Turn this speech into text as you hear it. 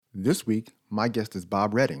This week, my guest is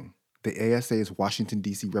Bob Redding, the ASA's Washington,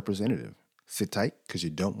 D.C. representative. Sit tight, because you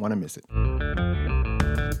don't want to miss it.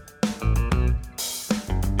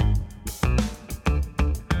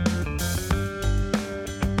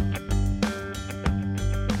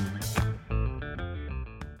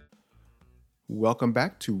 Welcome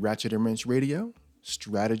back to Ratchet+Wrench Radio,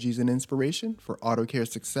 strategies and inspiration for auto care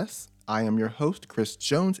success. I am your host, Chris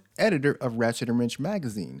Jones, editor of Ratchet+Wrench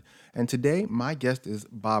magazine. And today, my guest is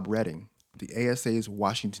Bob Redding, the ASA's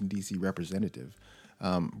Washington, D.C. representative.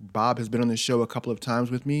 Bob has been on the show a couple of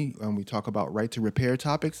times with me. We talk about right to repair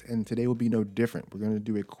topics, and today will be no different. We're going to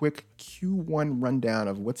do a quick Q1 rundown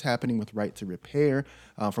of what's happening with right to repair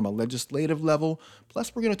from a legislative level.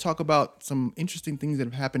 Plus, we're going to talk about some interesting things that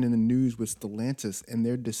have happened in the news with Stellantis and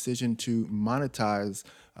their decision to monetize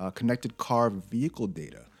connected car vehicle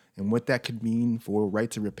data, and what that could mean for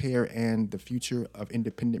right to repair and the future of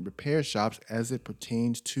independent repair shops as it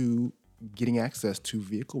pertains to getting access to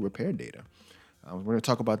vehicle repair data. We're going to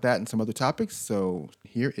talk about that and some other topics. So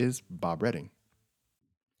here is Bob Redding.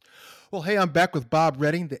 Well, hey, I'm back with Bob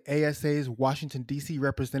Redding, the ASA's Washington, D.C.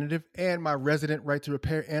 representative and my resident right to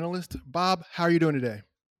repair analyst. Bob, how are you doing today?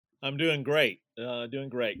 I'm doing great.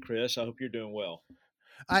 Chris. I hope you're doing well.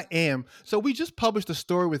 I am. So we just published a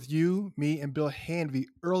story with you, me, and Bill Hanvey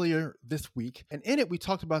earlier this week. And in it, we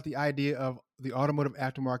talked about the idea of the automotive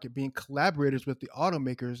aftermarket being collaborators with the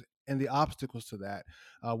automakers and the obstacles to that.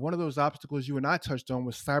 One of those obstacles you and I touched on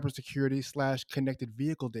was cybersecurity / connected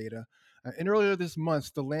vehicle data. And earlier this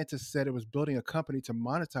month, Stellantis said it was building a company to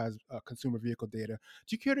monetize consumer vehicle data.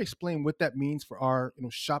 Do you care to explain what that means for our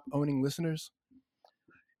shop-owning listeners?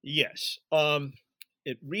 Yes.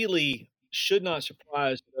 It really should not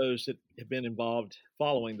surprise those that have been involved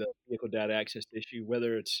following the vehicle data access issue,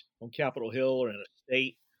 whether it's on Capitol Hill or in a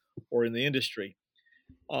state or in the industry.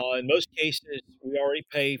 In most cases, we already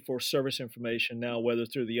pay for service information now, whether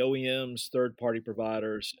through the OEMs, third-party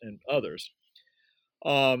providers, and others.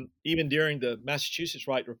 Even during the Massachusetts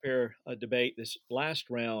right to repair debate this last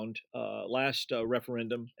referendum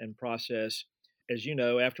and process, as you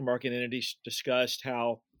know, aftermarket entities discussed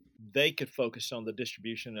how they could focus on the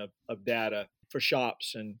distribution of data for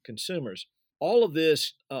shops and consumers. All of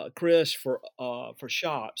this, Chris, for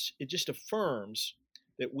shops, it just affirms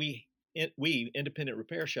that we independent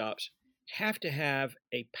repair shops have to have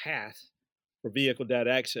a path for vehicle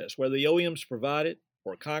data access, whether the OEMs provide it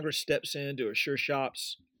or Congress steps in to assure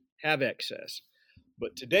shops have access.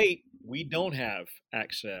 But to date, we don't have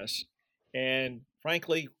access. And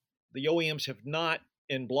frankly, the OEMs have not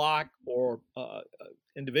in block or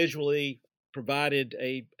individually provided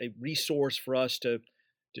a resource for us to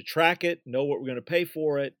track it, know what we're going to pay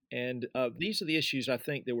for it. And these are the issues I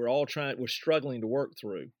think that we're struggling to work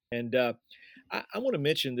through. And I want to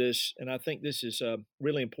mention this, and I think this is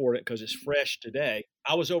really important because it's fresh today.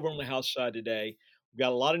 I was over on the House side today. We've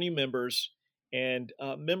got a lot of new members, and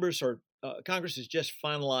Congress is just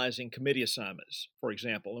finalizing committee assignments, for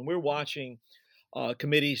example. And we're watching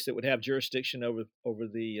committees that would have jurisdiction over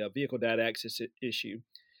the vehicle data access issue.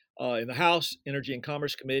 In the House Energy and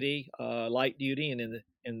Commerce Committee, light duty, and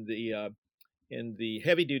in the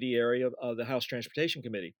heavy duty area of the House Transportation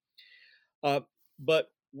Committee.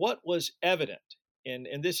 But what was evident,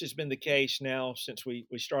 and this has been the case now since we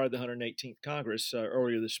started the 118th Congress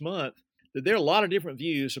earlier this month, that there are a lot of different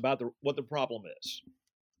views about what the problem is.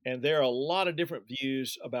 And there are a lot of different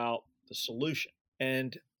views about the solution.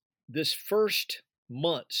 And this first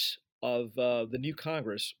months of the new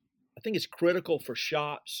Congress, I think it's critical for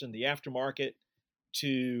shops and the aftermarket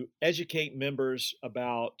to educate members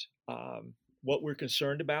about what we're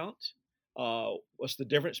concerned about, what's the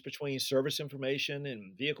difference between service information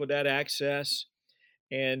and vehicle data access,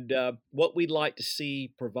 and what we'd like to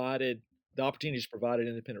see provided, the opportunities provided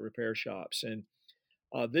independent repair shops. And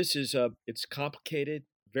this is it's complicated,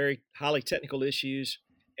 very highly technical issues,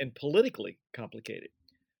 and politically complicated.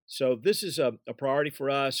 So this is a priority for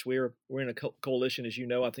us. We're in a coalition, as you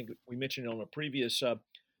know. I think we mentioned on a previous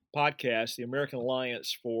podcast, the American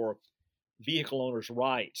Alliance for Vehicle Owners'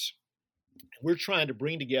 Rights. We're trying to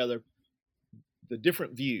bring together the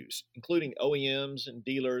different views, including OEMs and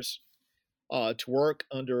dealers, to work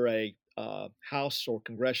under a House or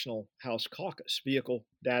Congressional House Caucus, Vehicle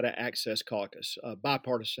Data Access Caucus, a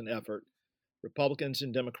bipartisan effort, Republicans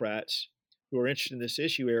and Democrats who are interested in this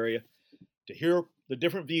issue area, to hear the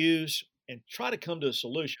different views and try to come to a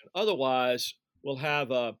solution. Otherwise, we'll have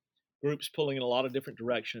groups pulling in a lot of different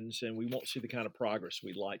directions, and we won't see the kind of progress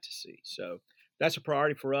we'd like to see. So that's a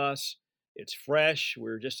priority for us. It's fresh.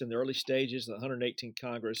 We're just in the early stages of the 118th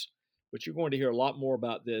Congress, but you're going to hear a lot more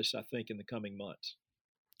about this, I think, in the coming months.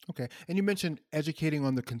 Okay. And you mentioned educating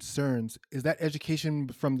on the concerns. Is that education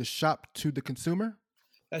from the shop to the consumer?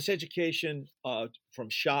 That's education from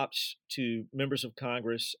shops to members of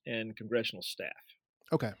Congress and congressional staff.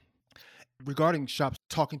 Okay. Regarding shops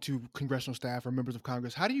talking to congressional staff or members of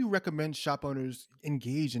Congress, how do you recommend shop owners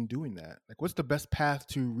engage in doing that? Like, what's the best path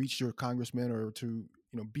to reach your congressman or to,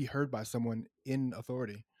 be heard by someone in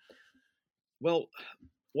authority? Well,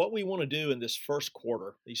 what we want to do in this first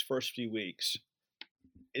quarter, these first few weeks,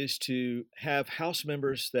 is to have House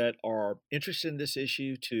members that are interested in this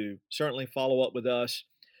issue to certainly follow up with us.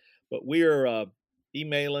 But we are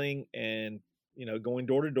emailing and going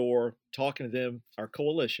door to door, talking to them, our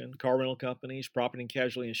coalition, car rental companies, property and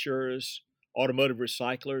casualty insurers, automotive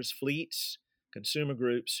recyclers, fleets, consumer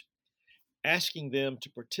groups, asking them to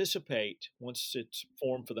participate once it's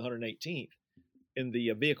formed for the 118th in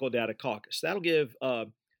the Vehicle Data Caucus. That'll give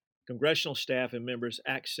congressional staff and members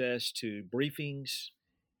access to briefings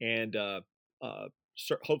and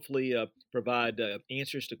hopefully provide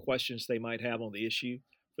answers to questions they might have on the issue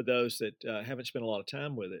for those that haven't spent a lot of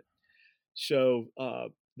time with it. So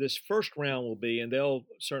this first round will be, and they'll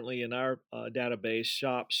certainly in our database,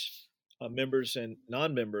 shops, members and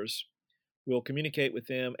non-members, will communicate with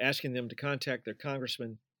them, asking them to contact their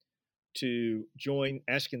congressman to join,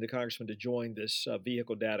 asking the congressman to join this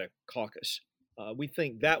Vehicle Data Caucus. We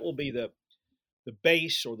think that will be the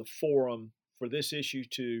base or the forum for this issue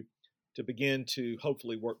to begin to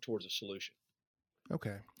hopefully work towards a solution.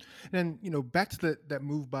 Okay. And back to that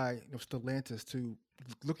move by Stellantis to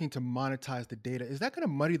looking to monetize the data. Is that going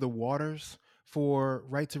to muddy the waters for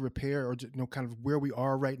right to repair or kind of where we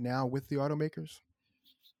are right now with the automakers?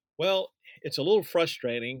 Well, it's a little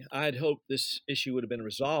frustrating. I had hoped this issue would have been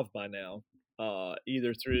resolved by now,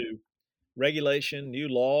 either through regulation, new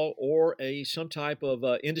law, or some type of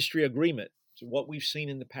industry agreement. So what we've seen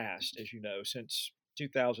in the past, as you know, since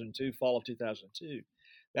 2002, fall of 2002,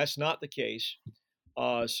 that's not the case.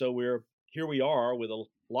 So here we are with a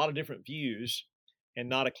lot of different views and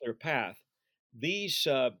not a clear path. These,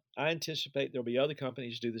 I anticipate there'll be other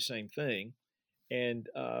companies do the same thing, and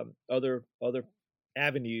other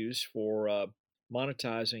avenues for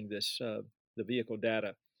monetizing this the vehicle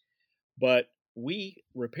data. But we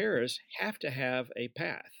repairers have to have a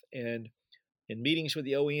path, and in meetings with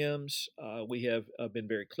the OEMs, we have been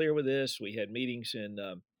very clear with this. We had meetings in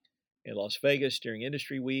Las Vegas during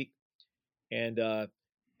Industry Week, and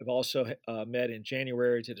have also met in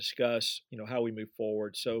January to discuss, how we move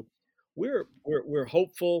forward. So we're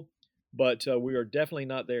hopeful, but we are definitely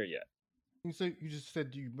not there yet. So you just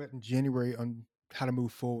said you met in January on how to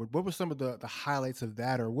move forward. What were some of the highlights of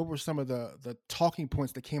that, or what were some of the talking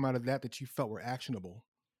points that came out of that you felt were actionable?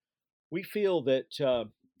 We feel that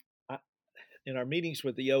in our meetings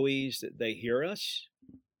with the OEs that they hear us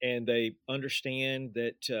and they understand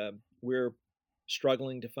that we're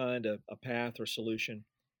struggling to find a path or solution,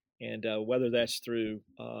 and whether that's through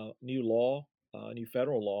new law, new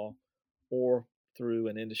federal law, or through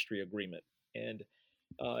an industry agreement. And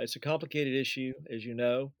it's a complicated issue, as you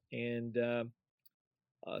know, and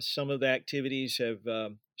some of the activities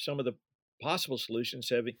some of the possible solutions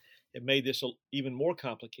have made this even more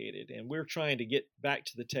complicated. And we're trying to get back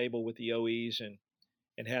to the table with the OEs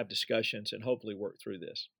and have discussions and hopefully work through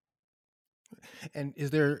this. And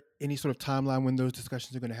is there any sort of timeline when those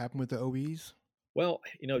discussions are going to happen with the OEs? Well,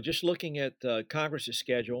 just looking at Congress's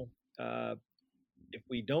schedule, if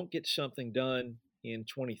we don't get something done in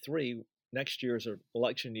 23, next year is an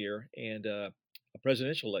election year and a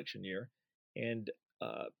presidential election year, and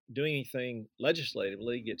doing anything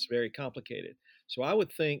legislatively gets very complicated. So I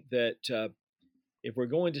would think that if we're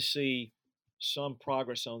going to see some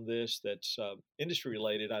progress on this that's industry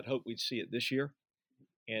related, I'd hope we'd see it this year.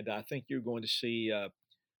 And I think you're going to see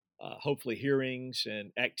hopefully hearings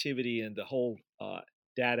and activity in the whole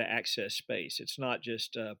data access space. It's not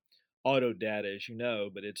just auto data, as you know,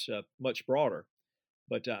 but it's much broader.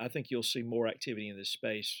 But I think you'll see more activity in this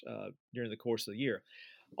space during the course of the year.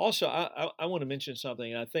 Also, I want to mention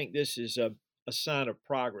something. I think this is a sign of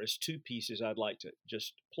progress. Two pieces I'd like to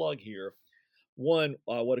just plug here. One,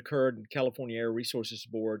 what occurred in California Air Resources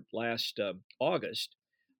Board last August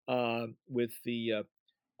with the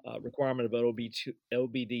requirement of an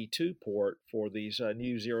OBD2 port for these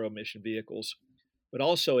new zero emission vehicles, but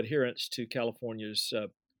also adherence to California's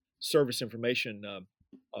service information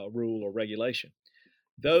rule or regulation.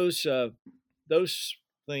 Those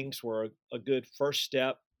things were a good first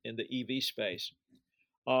step in the EV space.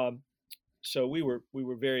 So we were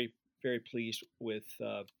very pleased with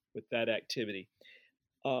that activity.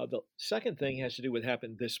 The second thing has to do with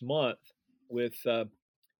happened this month with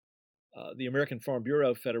the American Farm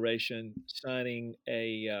Bureau Federation signing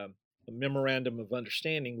a memorandum of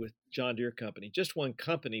understanding with John Deere Company, just one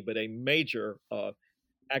company, but a major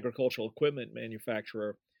agricultural equipment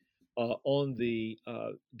manufacturer on the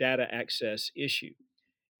data access issue.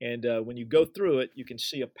 And when you go through it, you can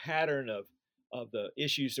see a pattern of the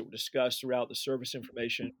issues that were discussed throughout the service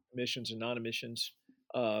information, emissions and non-emissions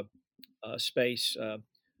uh, space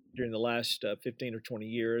during the last 15 or 20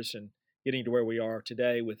 years, and getting to where we are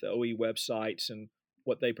today with the OE websites and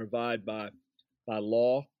what they provide by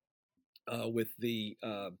law with the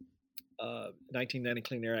 1990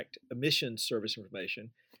 Clean Air Act emissions service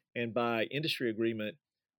information, and by industry agreement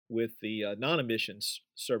with the non-emissions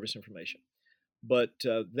service information. But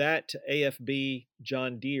that AFB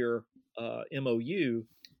John Deere MOU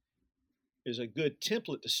is a good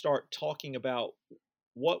template to start talking about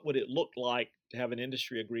what would it look like to have an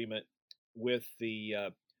industry agreement with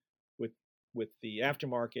the with with the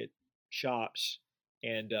aftermarket shops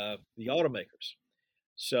and the automakers.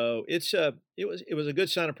 So it was a good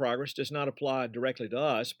sign of progress. Does not apply directly to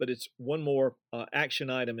us, but it's one more action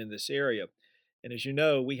item in this area. And as you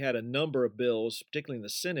know, we had a number of bills, particularly in the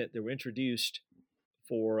Senate, that were introduced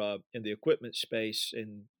for in the equipment space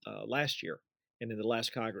in last year and in the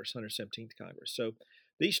last Congress, 117th Congress. So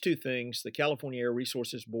these two things, the California Air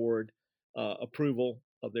Resources Board approval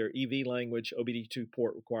of their EV language, OBD2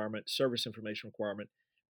 port requirement, service information requirement,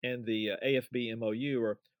 and the AFB MOU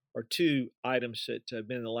are two items that have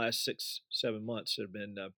been in the last 6-7 months that have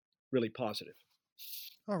been really positive.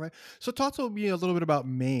 All right. So talk to me a little bit about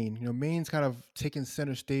Maine. Maine's kind of taken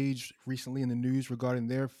center stage recently in the news regarding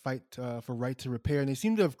their fight for right to repair, and they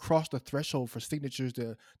seem to have crossed the threshold for signatures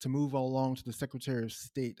to move along to the Secretary of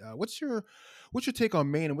State. What's your take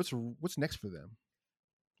on Maine, and what's next for them?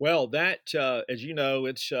 Well, that as you know,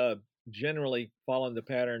 it's generally following the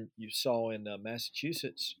pattern you saw in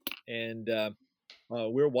Massachusetts, and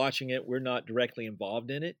we're watching it. We're not directly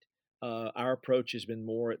involved in it. Our approach has been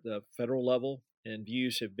more at the federal level, and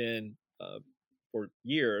views have been for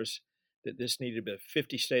years that this needed to be a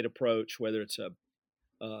 50-state approach, whether it's an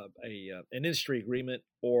industry agreement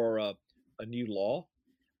or a new law.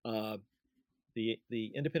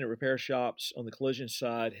 The independent repair shops on the collision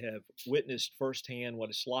side have witnessed firsthand what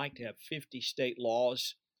it's like to have 50 state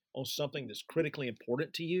laws on something that's critically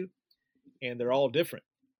important to you, and they're all different.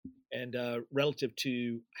 And relative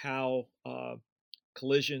to how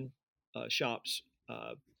collision shops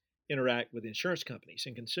interact with insurance companies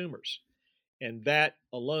and consumers. And that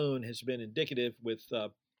alone has been indicative with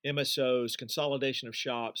MSOs, consolidation of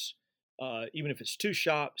shops, even if it's 2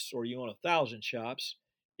 shops or you own 1,000 shops,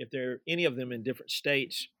 if there are any of them in different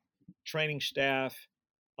states, training staff,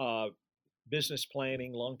 business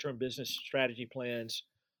planning, long-term business strategy plans,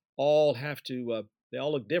 all have to, they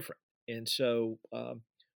all look different. And so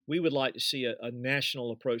we would like to see a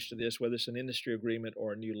national approach to this, whether it's an industry agreement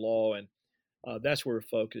or a new law, and that's where we're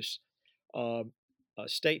focused. A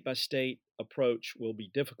state-by-state approach will be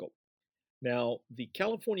difficult. Now, the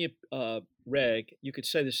California reg, you could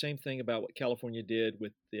say the same thing about what California did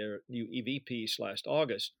with their new EV piece last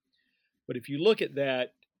August. But if you look at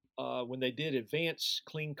that, when they did Advanced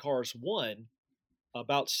Clean Cars 1,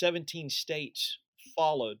 about 17 states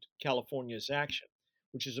followed California's action,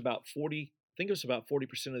 which is about 40, I think it was about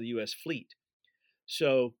 40% of the U.S. fleet.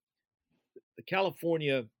 So the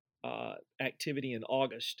California activity in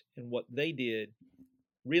August and what they did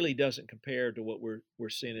really doesn't compare to what we're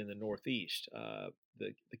seeing in the Northeast.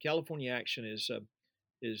 The California action is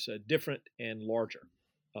different and larger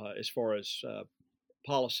as far as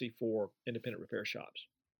policy for independent repair shops.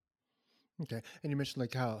 Okay, and you mentioned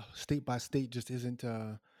like how state by state just isn't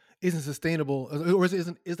sustainable, or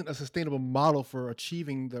isn't a sustainable model for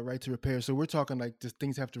achieving the right to repair. So we're talking like just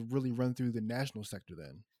things have to really run through the national sector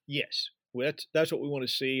then. Yes, well, that's what we want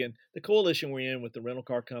to see. And the coalition we're in with the rental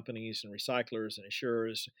car companies and recyclers and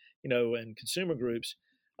insurers, and consumer groups,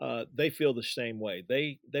 they feel the same way.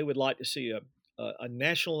 They would like to see a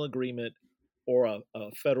national agreement or a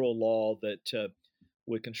federal law that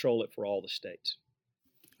would control it for all the states.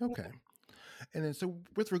 Okay. And then, so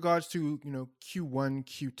with regards to Q1,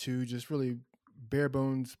 Q2, just really bare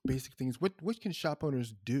bones, basic things. What can shop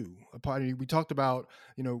owners do? We talked about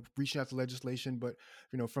reaching out to legislation, but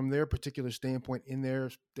from their particular standpoint in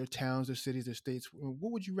their towns, their cities, their states,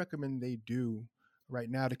 what would you recommend they do right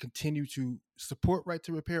now to continue to support right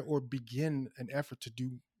to repair or begin an effort to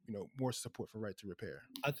do more support for right to repair?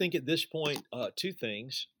 I think at this point, 2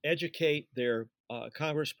 things: educate their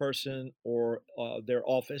congressperson or their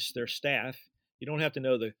office, their staff. You don't have to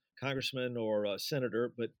know the congressman or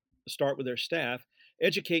senator, but start with their staff.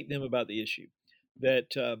 Educate them about the issue.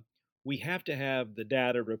 That we have to have the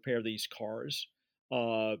data to repair these cars.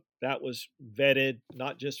 That was vetted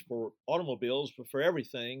not just for automobiles, but for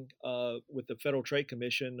everything with the Federal Trade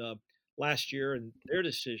Commission last year and their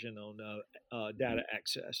decision on data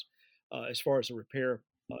access as far as the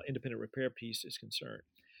independent repair piece is concerned.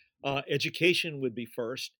 Education would be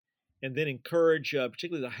first, and then encourage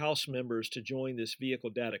particularly the House members to join this vehicle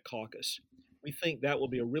data caucus. We think that will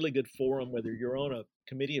be a really good forum, whether you're on a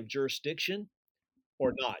committee of jurisdiction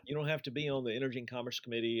or not. You don't have to be on the Energy and Commerce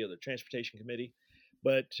Committee or the Transportation Committee,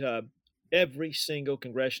 but every single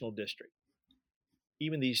congressional district,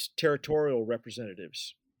 even these territorial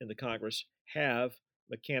representatives in the Congress, have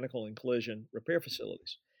mechanical and collision repair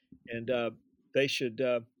facilities. And they should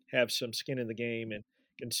have some skin in the game and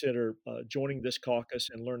consider joining this caucus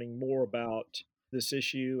and learning more about this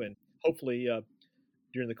issue. And hopefully,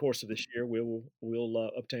 during the course of this year, we'll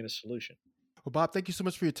obtain a solution. Well, Bob, thank you so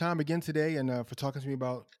much for your time again today and for talking to me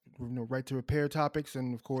about right to repair topics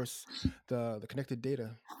and, of course, the connected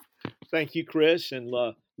data. Thank you, Chris, and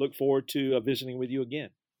look forward to visiting with you again.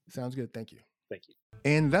 Sounds good. Thank you. Thank you.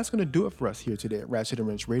 And that's going to do it for us here today at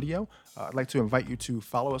Ratchet+Wrench Radio. I'd like to invite you to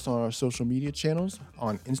follow us on our social media channels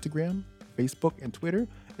on Instagram, Facebook, and Twitter,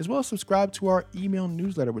 as well as subscribe to our email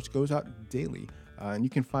newsletter, which goes out daily. And you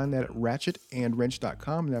can find that at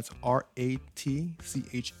ratchetandwrench.com. And that's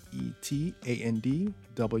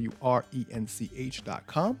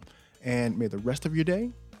ratchetandwrench.com. And may the rest of your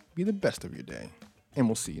day be the best of your day. And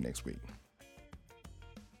we'll see you next week.